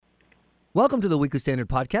Welcome to the Weekly Standard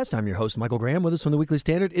Podcast. I'm your host, Michael Graham. With us from the Weekly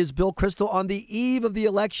Standard is Bill Kristol on the eve of the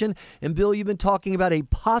election. And Bill, you've been talking about a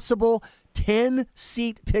possible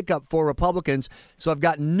 10-seat pickup for Republicans. So I've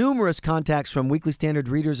got numerous contacts from Weekly Standard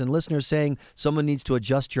readers and listeners saying someone needs to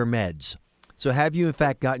adjust your meds. So have you, in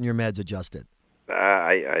fact, gotten your meds adjusted?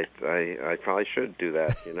 I probably should do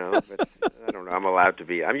that, but I don't know. I'm allowed to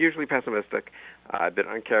be. I'm usually pessimistic. I've been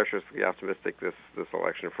uncharacteristically optimistic this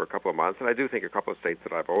election for a couple of months, and I do think a couple of states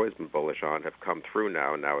that I've always been bullish on have come through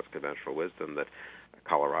now, and now it's conventional wisdom that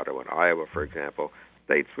Colorado and Iowa, for example,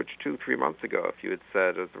 states which 2-3 months ago, if you had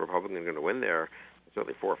said, is the Republican going to win there,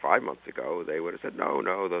 certainly 4 or 5 months ago, they would have said, no,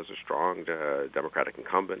 those are strong Democratic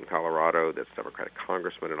incumbent in Colorado, that's Democratic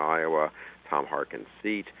congressman in Iowa, Tom Harkin's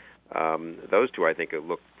seat. Those two, I think,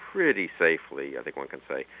 look pretty safely, I think one can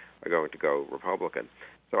say, are going to go Republican.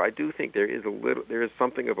 So I do think there is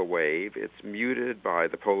something of a wave. It's muted by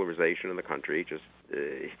the polarization in the country. Just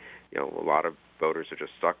a lot of voters are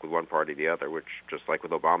just stuck with one party or the other, which, just like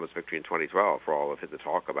with Obama's victory in 2012, for all of the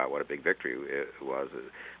talk about what a big victory it was.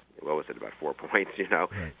 What was it, about 4 points,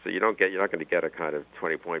 Right. So you're not going to get a kind of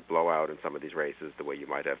 20-point blowout in some of these races the way you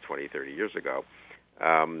might have 20, 30 years ago.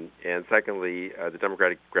 And secondly, the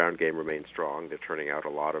Democratic ground game remains strong. They're turning out a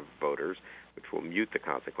lot of voters, which will mute the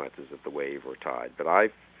consequences of the wave or tide. But I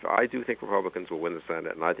do think Republicans will win the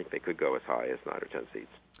Senate, and I think they could go as high as 9 or 10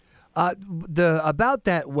 seats. About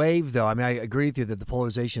that wave, though, I mean, I agree with you that the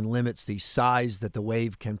polarization limits the size that the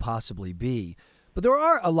wave can possibly be. But there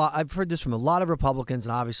are a lot. I've heard this from a lot of Republicans,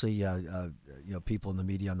 and obviously, people in the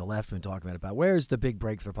media on the left have been talking about where's the big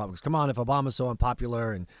break for the Republicans? Come on, if Obama's so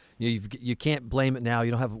unpopular, and you can't blame it now.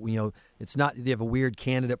 You don't have, it's not. You have a weird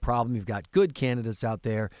candidate problem. You've got good candidates out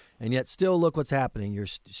there, and yet still look what's happening. You're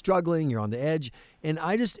struggling. You're on the edge. And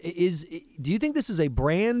do you think this is a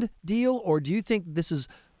brand deal, or do you think this is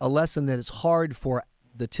a lesson that is hard for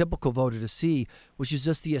the typical voter to see, which is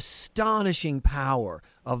just the astonishing power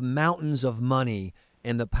of mountains of money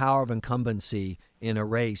and the power of incumbency in a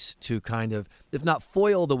race to kind of, if not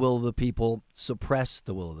foil the will of the people, suppress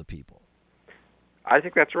the will of the people? I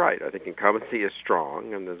think that's right. I think incumbency is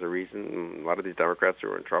strong, and there's a reason a lot of these Democrats who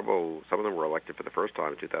are in trouble, some of them were elected for the first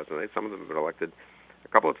time in 2008, some of them have been elected a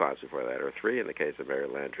couple of times before that, or 3 in the case of Mary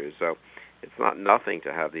Landrieu. So it's not nothing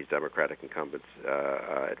to have these Democratic incumbents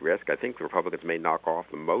at risk. I think the Republicans may knock off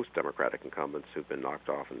the most Democratic incumbents who've been knocked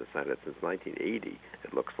off in the Senate since 1980,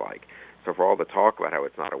 it looks like. So for all the talk about how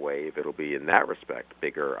it's not a wave, it'll be in that respect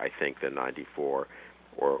bigger, I think, than 94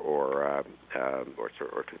 or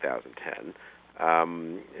 2010.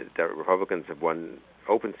 The Republicans have won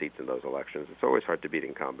open seats in those elections. It's always hard to beat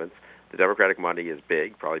incumbents. The Democratic money is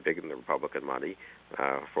big, probably bigger than the Republican money.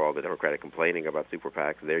 For all the Democratic complaining about super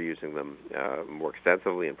PACs, they're using them more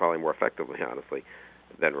extensively and probably more effectively, honestly,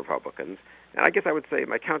 than Republicans. And I guess I would say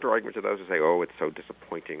my counter-argument to those who say, it's so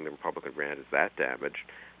disappointing the Republican brand is that damaged.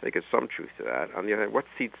 I think there's some truth to that. On the other hand, what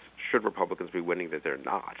seats should Republicans be winning that they're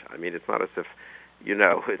not? I mean, it's not as if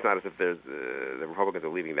it's not as if the Republicans are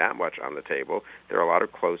leaving that much on the table. There are a lot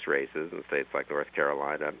of close races in states like North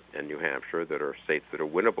Carolina and New Hampshire that are states that are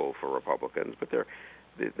winnable for Republicans, but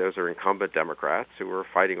those are incumbent Democrats who are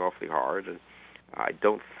fighting awfully hard. And I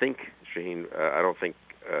don't think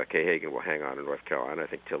Kay Hagan will hang on in North Carolina. I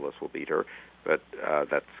think Tillis will beat her, but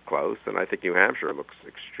that's close. And I think New Hampshire looks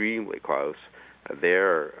extremely close.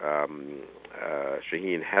 There,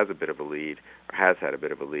 Shaheen has a bit of a lead, or has had a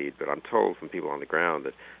bit of a lead, but I'm told from people on the ground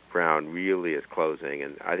that Brown really is closing,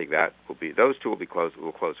 and I think those two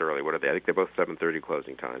will close early. What are they? I think they're both 7:30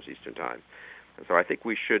 closing times, Eastern Time. And so I think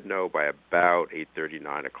we should know by about 8:30,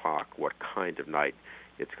 9 o'clock what kind of night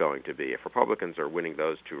it's going to be. If Republicans are winning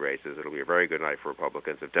those two races, it'll be a very good night for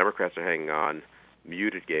Republicans. If Democrats are hanging on,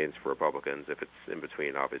 muted gains for Republicans. If it's in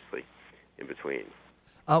between, obviously, in between.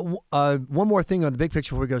 One more thing on the big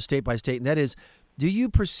picture before we go state by state, and that is, do you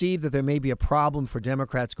perceive that there may be a problem for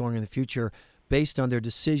Democrats going in the future based on their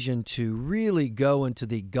decision to really go into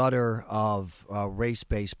the gutter of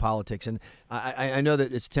race-based politics? And I know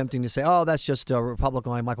that it's tempting to say, that's just a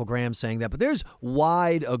Republican like Michael Graham saying that, but there's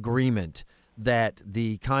wide agreement that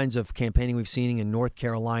the kinds of campaigning we've seen in North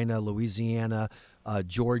Carolina, Louisiana,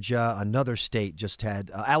 Georgia, another state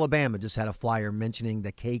Alabama just had a flyer mentioning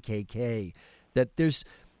the KKK, that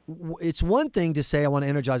it's one thing to say I want to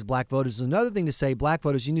energize black voters. It's another thing to say black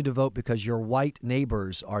voters, you need to vote because your white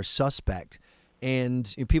neighbors are suspect.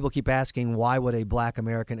 And people keep asking, why would a black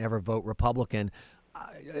American ever vote Republican?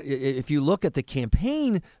 If you look at the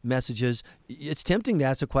campaign messages, it's tempting to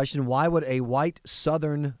ask the question, why would a white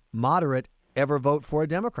Southern moderate ever vote for a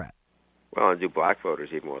Democrat? Well, and do black voters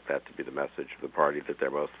even want that to be the message of the party that they're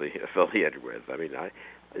mostly affiliated with? I mean, I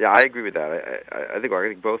agree with that. I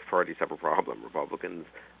think both parties have a problem. Republicans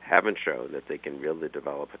haven't shown that they can really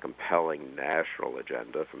develop a compelling national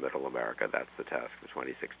agenda for Middle America. That's the task of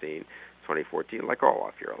 2016, 2014. Like all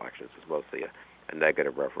off-year elections, it's mostly a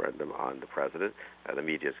negative referendum on the president. The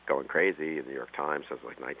media's going crazy. The New York Times has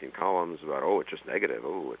like 19 columns about, it's just negative.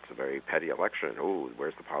 It's a very petty election.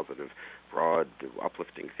 Where's the positive, broad,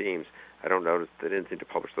 uplifting themes? I don't notice they didn't seem to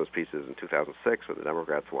publish those pieces in 2006 when the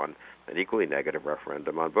Democrats won an equally negative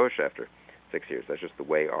referendum on Bush after 6 years. That's just the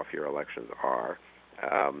way off-year elections are.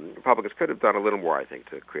 Republicans could have done a little more, I think,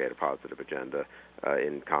 to create a positive agenda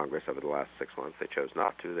in Congress over the last 6 months. They chose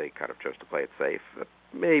not to. They kind of chose to play it safe.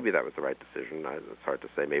 Maybe that was the right decision. It's hard to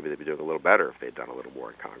say. Maybe they'd be doing a little better if they'd done a little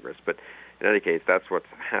more in Congress. But in any case, that's what's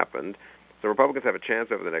happened. So Republicans have a chance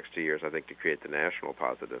over the next 2 years, I think, to create the national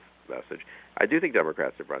positive message. I do think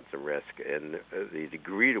Democrats have run some risk in the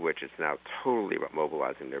degree to which it's now totally about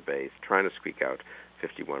mobilizing their base, trying to squeak out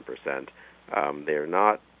 51%. They're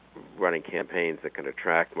not running campaigns that can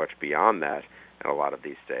attract much beyond that in a lot of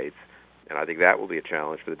these states. And I think that will be a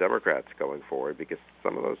challenge for the Democrats going forward, because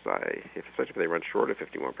some of those, especially if they run short of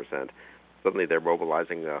 51%, suddenly they're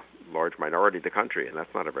mobilizing a large minority of the country, and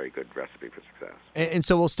that's not a very good recipe for success. And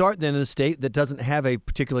so we'll start then in a state that doesn't have a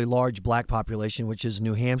particularly large black population, which is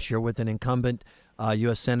New Hampshire, with an incumbent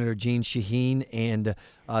U.S. Senator Jeanne Shaheen. And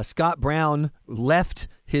Scott Brown left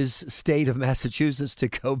his state of Massachusetts to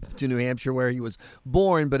go to New Hampshire, where he was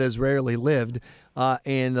born but has rarely lived.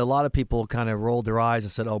 And a lot of people kind of rolled their eyes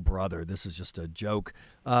and said, oh, brother, this is just a joke.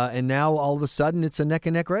 And now all of a sudden it's a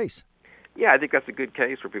neck-and-neck race. Yeah, I think that's a good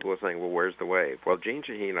case where people are saying, well, where's the wave? Well, Jeanne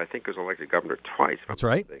Shaheen, I think, was elected governor twice. That's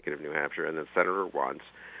right. Of New Hampshire, and then senator once.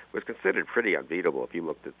 Was considered pretty unbeatable. If you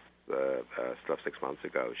looked at stuff 6 months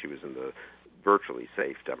ago, she was in the virtually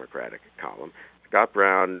safe Democratic column. Scott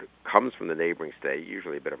Brown comes from the neighboring state,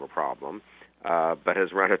 usually a bit of a problem, but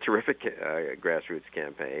has run a terrific grassroots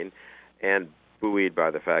campaign, and buoyed by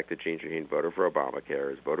the fact that Jeanne Shaheen voted for Obamacare,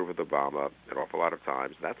 has voted with Obama an awful lot of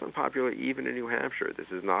times. That's unpopular even in New Hampshire. This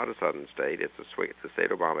is not a southern state. It's a state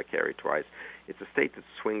Obama carried twice. It's a state that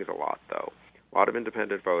swings a lot, though. A lot of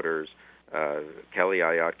independent voters. Kelly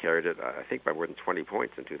Ayotte carried it, I think, by more than 20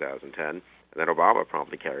 points in 2010, and then Obama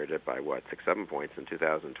promptly carried it by, 6-7 points in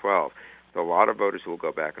 2012. So a lot of voters who will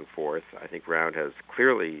go back and forth. I think Brown has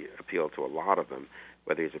clearly appealed to a lot of them.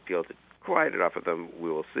 Whether he's appealed to quite enough of them, we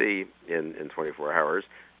will see in 24 hours.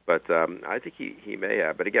 But I think he may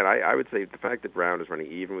have. But again, I would say the fact that Brown is running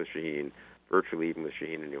even with Shaheen, virtually even with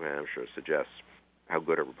Shaheen in New Hampshire, suggests how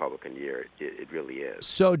good a Republican year it really is.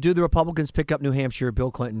 So do the Republicans pick up New Hampshire,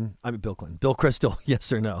 Bill Kristol,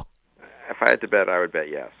 yes or no? If I had to bet, I would bet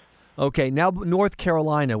yes. Okay, now North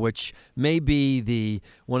Carolina, which may be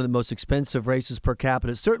one of the most expensive races per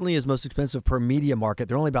capita, certainly is most expensive per media market.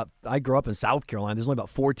 There are only I grew up in South Carolina. There's only about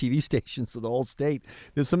 4 TV stations in the whole state.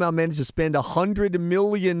 They somehow managed to spend $100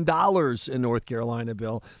 million in North Carolina,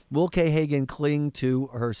 Bill. Will Kay Hagan cling to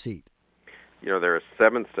her seat? There are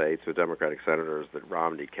 7 states with Democratic senators that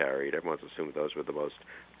Romney carried. Everyone's assumed those were the most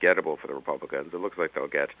gettable for the Republicans. It looks like they'll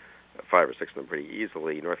get 5 or 6 of them pretty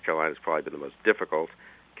easily. North Carolina's probably been the most difficult.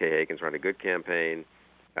 Kay Hagan's run a good campaign.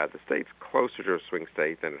 The state's closer to a swing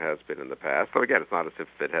state than it has been in the past. So again, it's not as if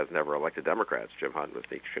it has never elected Democrats. Jim Hunt was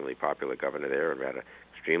the extremely popular governor there and ran an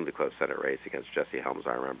extremely close Senate race against Jesse Helms,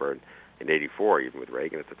 I remember, in '84, even with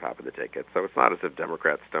Reagan at the top of the ticket. So it's not as if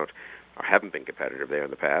Democrats haven't been competitive there in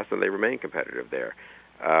the past, and they remain competitive there.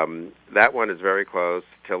 That one is very close.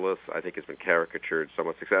 Tillis, I think, has been caricatured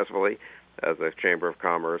somewhat successfully as a Chamber of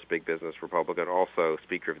Commerce, big business Republican, also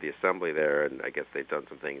Speaker of the Assembly there, and I guess they've done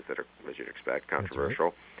some things that are, as you'd expect,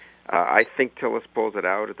 controversial. Right. I think Tillis pulls it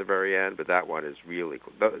out at the very end, but that one is really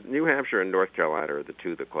New Hampshire and North Carolina are the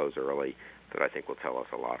 2 that close early that I think will tell us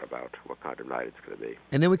a lot about what kind of night it's going to be.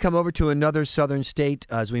 And then we come over to another southern state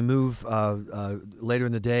as we move later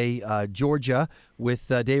in the day, Georgia, with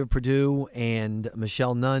David Perdue and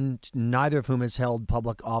Michelle Nunn, neither of whom has held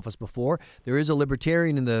public office before. There is a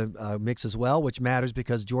libertarian in the mix as well, which matters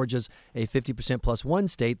because Georgia's a 50% plus 1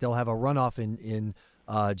 state. They'll have a runoff in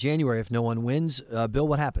January if no one wins. Bill,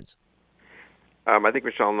 what happens? I think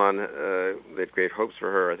Michelle Nunn, they had great hopes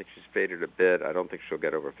for her. I think she's faded a bit. I don't think she'll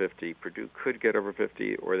get over 50. Perdue could get over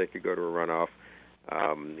 50, or they could go to a runoff.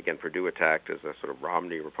 Again, Perdue attacked as a sort of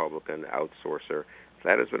Romney Republican outsourcer.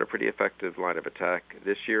 That has been a pretty effective line of attack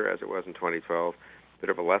this year, as it was in 2012. Bit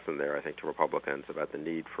of a lesson there, I think, to Republicans about the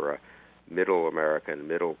need for a middle American,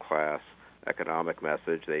 middle-class economic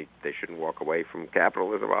message. They shouldn't walk away from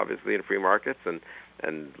capitalism, obviously, and free markets and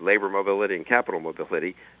labor mobility and capital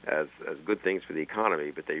mobility as good things for the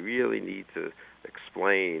economy, but they really need to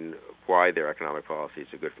explain why their economic policies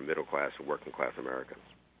are good for middle class and working class Americans.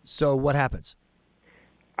 So what happens?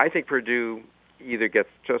 I think Perdue either gets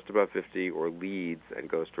just above 50 or leads and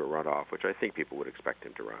goes to a runoff, which I think people would expect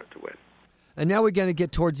him to win. And now we're going to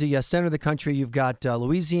get towards the center of the country. You've got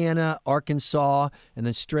Louisiana, Arkansas, and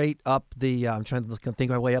then straight up the, I'm trying to think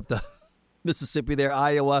my way up the Mississippi there,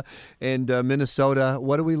 Iowa, and Minnesota.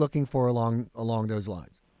 What are we looking for along those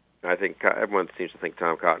lines? I think everyone seems to think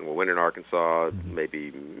Tom Cotton will win in Arkansas,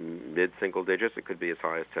 maybe mid-single digits. It could be as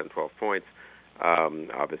high as 10, 12 points.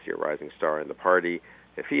 Obviously a rising star in the party.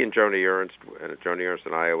 If he and Joni Ernst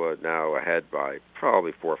in Iowa now ahead by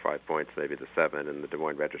probably 4 or 5 points, maybe the 7, and the Des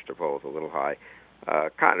Moines Register poll is a little high.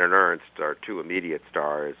 Cotton and Ernst are two immediate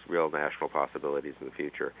stars, real national possibilities in the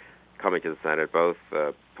future. Coming to the Senate, both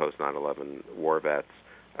post 9/11 war vets,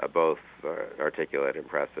 both articulate,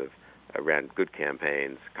 impressive, ran good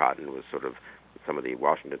campaigns. Cotton was sort of, some of the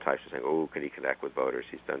Washington types were saying, "Oh, can he connect with voters?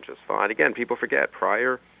 He's done just fine." Again, people forget,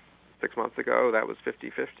 prior 6 months ago, that was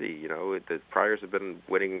 50-50. You know, the priors have been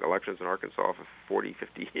winning elections in Arkansas for 40,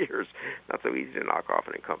 50 years. Not so easy to knock off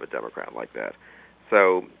an incumbent Democrat like that.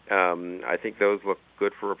 So I think those look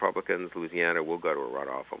good for Republicans. Louisiana will go to a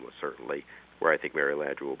runoff almost certainly, where I think Mary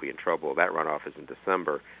Landrieu will be in trouble. That runoff is in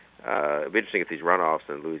December. It'll be interesting if these runoffs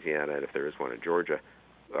in Louisiana, and if there is one in Georgia,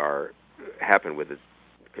 happen with the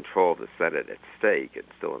control of the Senate at stake and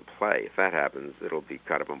still in play. If that happens, it'll be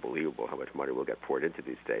kind of unbelievable how much money will get poured into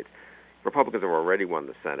these states. Republicans have already won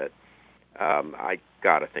the Senate. I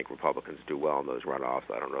got to think Republicans do well in those runoffs.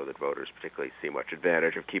 I don't know that voters particularly see much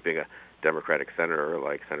advantage of keeping a Democratic senator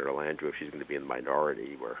like Senator Landrieu if she's going to be in the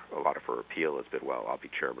minority, where a lot of her appeal has been, well, I'll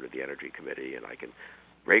be chairman of the Energy Committee and I can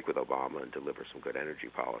break with Obama and deliver some good energy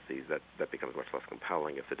policies. That becomes much less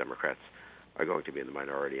compelling if the Democrats are going to be in the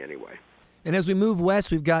minority anyway. And as we move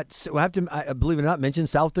west, we'll have to, believe it or not, mention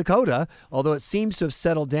South Dakota, although it seems to have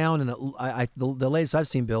settled down. And the latest I've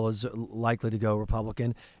seen, Bill, is likely to go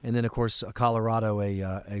Republican. And then, of course, Colorado,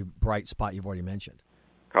 a bright spot you've already mentioned.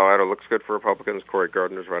 Colorado looks good for Republicans. Cory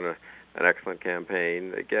Gardner's run an excellent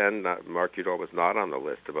campaign. Again, Mark Udall was not on the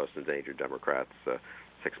list of most endangered Democrats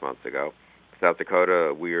 6 months ago. South Dakota,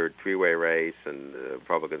 a weird three-way race, and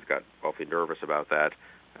Republicans got awfully nervous about that.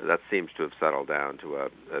 That seems to have settled down to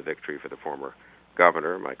a victory for the former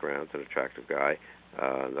governor. Mike Rounds, an attractive guy.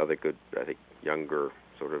 Another good, I think, younger,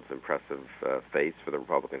 sort of impressive face for the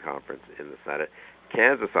Republican conference in the Senate.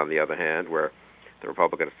 Kansas, on the other hand, where the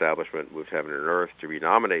Republican establishment moved heaven and earth to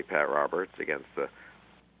renominate Pat Roberts against the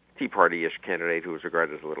Tea Party-ish candidate who was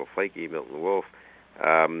regarded as a little flaky, Milton Wolf.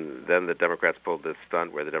 Then the Democrats pulled this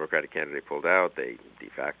stunt where the Democratic candidate pulled out. They de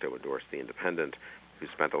facto endorsed the independent, who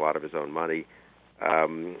spent a lot of his own money.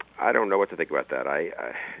 I don't know what to think about that.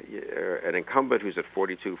 An incumbent who's at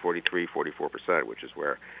 42, 43, 44%, which is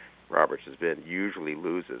where Roberts has been, usually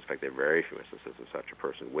loses. In fact, there are very few instances of such a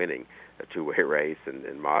person winning a two-way race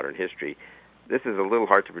in modern history. This is a little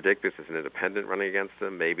hard to predict. This is an independent running against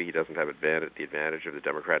him. Maybe he doesn't have the advantage of the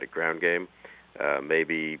Democratic ground game.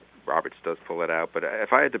 Maybe Roberts does pull it out. But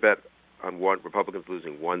if I had to bet on Republicans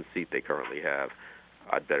losing one seat they currently have,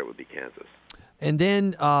 I'd bet it would be Kansas. And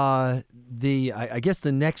then I guess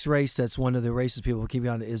the next race that's one of the races people will keep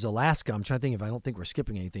on is Alaska. I'm trying to think if I don't think we're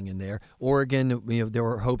skipping anything in there. Oregon, there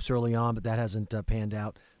were hopes early on, but that hasn't panned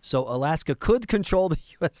out. So Alaska could control the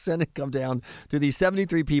U.S. Senate, come down to the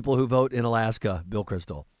 73 people who vote in Alaska, Bill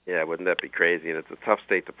Kristol. Yeah, wouldn't that be crazy? And it's a tough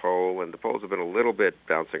state to poll, and the polls have been a little bit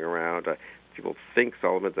bouncing around. People think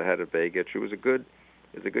Sullivan's ahead of Begich, who was a good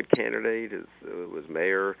candidate, was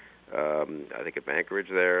mayor. I think at Anchorage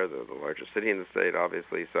there, the largest city in the state,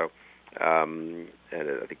 obviously. So, and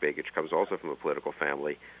I think Begich comes also from a political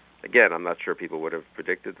family. Again, I'm not sure people would have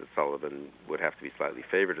predicted that Sullivan would have to be slightly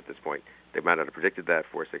favored at this point. They might not have predicted that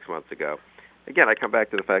 4 or 6 months ago. Again, I come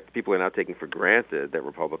back to the fact that people are now taking for granted that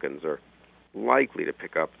Republicans are likely to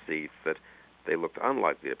pick up seats that they looked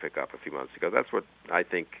unlikely to pick up a few months ago. That's what I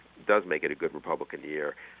think does make it a good Republican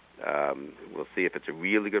year. We'll see if it's a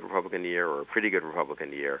really good Republican year or a pretty good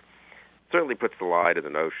Republican year. Certainly puts the lie to the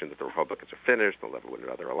notion that the Republicans are finished, they'll never win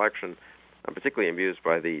another election. I'm particularly amused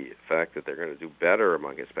by the fact that they're going to do better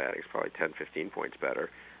among Hispanics, probably 10, 15 points better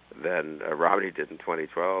than Romney did in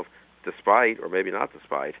 2012, despite, or maybe not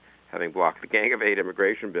despite, having blocked the Gang of Eight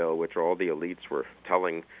immigration bill, which all the elites were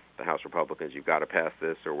telling the House Republicans, you've got to pass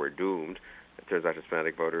this or we're doomed. It turns out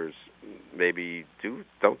Hispanic voters maybe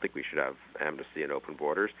don't think we should have amnesty and open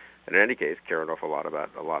borders, and in any case care an awful lot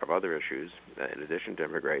about a lot of other issues in addition to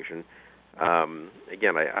immigration.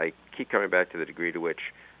 Again, I keep coming back to the degree to which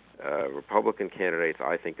Republican candidates,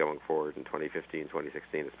 I think, going forward in 2015,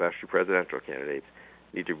 2016, especially presidential candidates,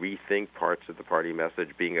 need to rethink parts of the party message.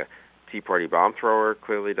 Being a Tea Party bomb thrower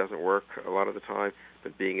clearly doesn't work a lot of the time,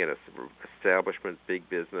 but being in a establishment, big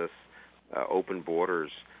business, open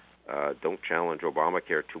borders, don't challenge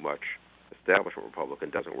Obamacare too much, establishment Republican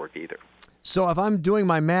doesn't work either. So if I'm doing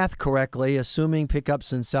my math correctly, assuming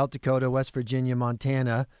pickups in South Dakota, West Virginia,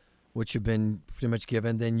 Montana, which have been pretty much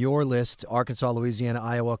given, then your list, Arkansas, Louisiana,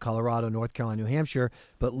 Iowa, Colorado, North Carolina, New Hampshire,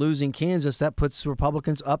 but losing Kansas, that puts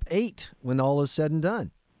Republicans up 8 when all is said and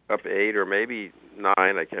done. Up 8 or maybe 9.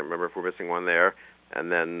 I can't remember if we're missing one there. And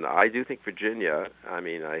then I do think Virginia,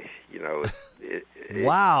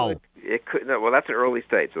 wow. It could. No, well, that's an early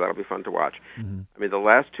state, so that'll be fun to watch. Mm-hmm. I mean, the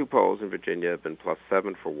last 2 polls in Virginia have been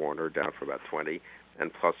 +7 for Warner, down for about 20,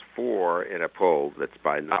 and +4 in a poll that's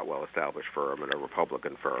by a not well-established firm and a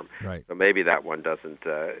Republican firm. Right. So maybe that one doesn't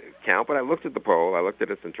count. But I looked at the poll. I looked at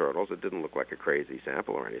its internals. It didn't look like a crazy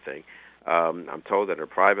sample or anything. I'm told that a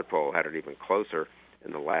private poll had it even closer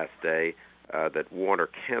in the last day. That Warner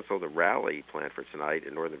canceled a rally planned for tonight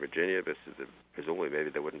in Northern Virginia. Presumably, maybe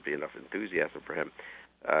there wouldn't be enough enthusiasm for him.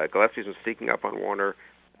 Gillespie's been sneaking up on Warner.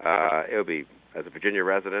 It would be, as a Virginia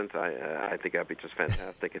resident, I think that would be just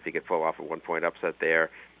fantastic if he could pull off a 1-point upset there.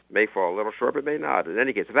 May fall a little short, but may not. In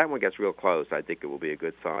any case, if that one gets real close, I think it will be a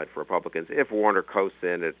good sign for Republicans. If Warner coasts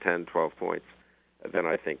in at 10, 12 points, then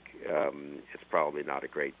I think it's probably not a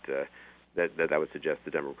great that would suggest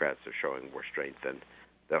the Democrats are showing more strength than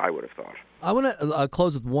I would have thought. I want to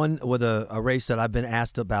close with a race that I've been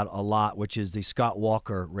asked about a lot, which is the Scott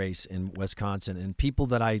Walker race in Wisconsin. And people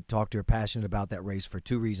that I talk to are passionate about that race for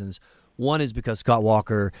 2 reasons. One is because Scott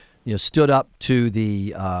Walker, stood up to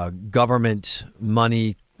the government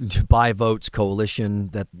money to buy votes coalition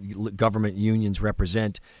that government unions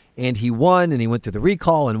represent, and he won, and he went through the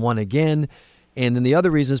recall and won again. And then the other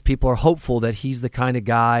reason is people are hopeful that he's the kind of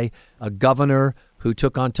guy, a governor who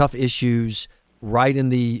took on tough issues. Right in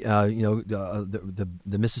the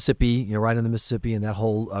Mississippi, right in the Mississippi and that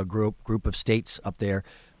whole group of states up there,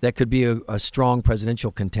 that could be a strong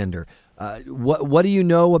presidential contender. What do you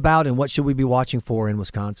know about, and what should we be watching for in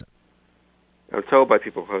Wisconsin? I'm told by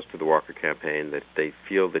people close to the Walker campaign that they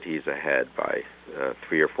feel that he's ahead by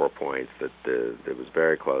 3 or 4 points. That it was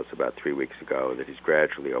very close about 3 weeks ago, and that he's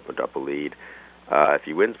gradually opened up a lead. If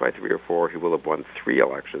he wins by 3 or 4, he will have won 3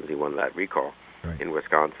 elections. He won that recall. Right. In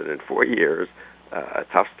Wisconsin in 4 years, a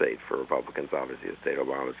tough state for Republicans, obviously, a state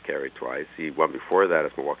Obama's carried twice. He won before that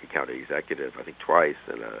as Milwaukee County executive, I think twice,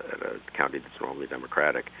 in a county that's normally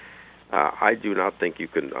Democratic. I do not think you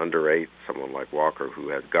can underrate someone like Walker, who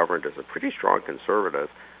has governed as a pretty strong conservative,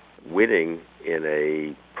 winning in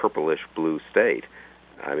a purplish-blue state.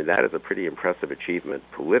 I mean, that is a pretty impressive achievement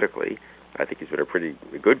politically. I think he's been a pretty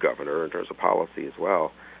good governor in terms of policy as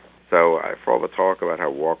well. So for all the talk about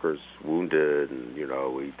how Walker's wounded and,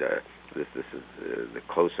 this is the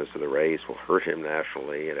closeness of the race will hurt him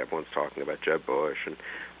nationally, and everyone's talking about Jeb Bush and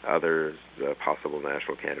others, possible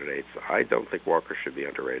national candidates, I don't think Walker should be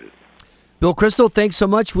underrated. Bill Kristol, thanks so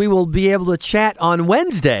much. We will be able to chat on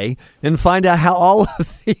Wednesday and find out how all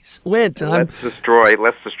of these went. Let's destroy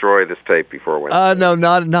this tape before Wednesday. No,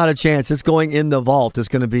 not a chance. It's going in the vault. It's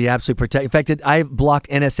going to be absolutely protected. In fact, I've blocked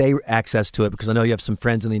NSA access to it because I know you have some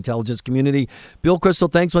friends in the intelligence community. Bill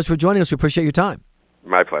Kristol, thanks so much for joining us. We appreciate your time.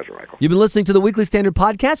 My pleasure, Michael. You've been listening to the Weekly Standard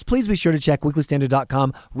Podcast. Please be sure to check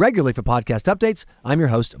weeklystandard.com regularly for podcast updates. I'm your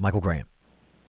host, Michael Graham.